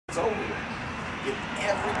Give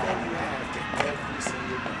everything you have to every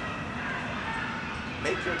single game.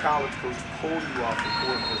 Make your college coach pull you off the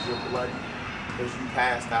court because you're bloody, because you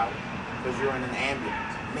passed out, because you're in an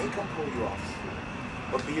ambulance. Make him pull you off the court.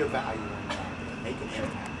 But be a value in the game. Make an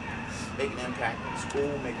impact. Make an impact in school,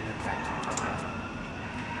 make an impact in your life.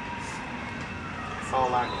 That's all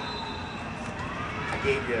I got. I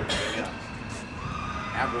gave you everything else.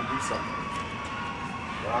 Now go do something.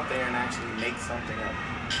 Go out there and actually make something of it.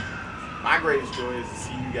 My greatest joy is to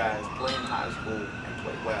see you guys play in high school and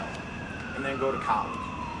play well. And then go to college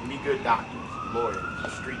and be good doctors, lawyers,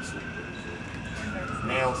 street sweepers,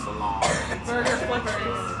 nail salons, burger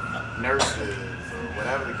flippers, nurses, or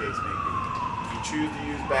whatever the case may be. If you choose to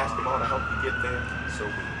use basketball to help you get there, so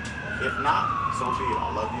be it. If not, so be it. I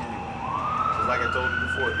love you anyway. Just like I told you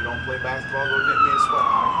before, if you don't play basketball, go knit me a sweater.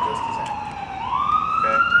 I'll be just as happy.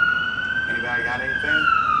 Okay? Anybody got anything?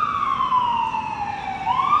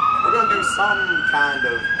 We're going to do some kind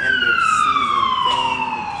of end of season thing.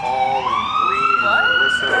 Paul and Bree and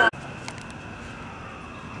Larissa.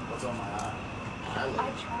 What's on my eye? Eyelid. I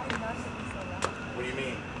tried not to be so loud. What do you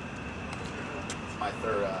mean? It's my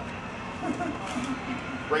third eye.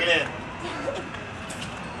 Bring it in.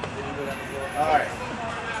 Alright.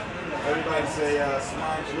 Everybody say,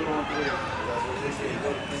 smile, salute on three. That's what they say.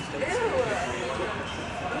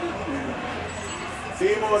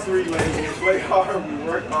 Team on three, ladies. We play hard, we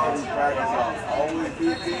work hard, we practice hard. Always be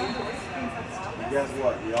a team. Guess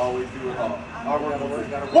what? We always do it hard. Hard work, hard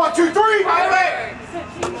work. 1, 2, 3!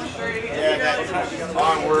 Yeah, that's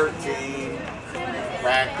hard work, team,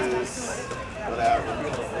 practice, whatever.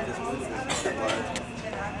 But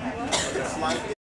it's like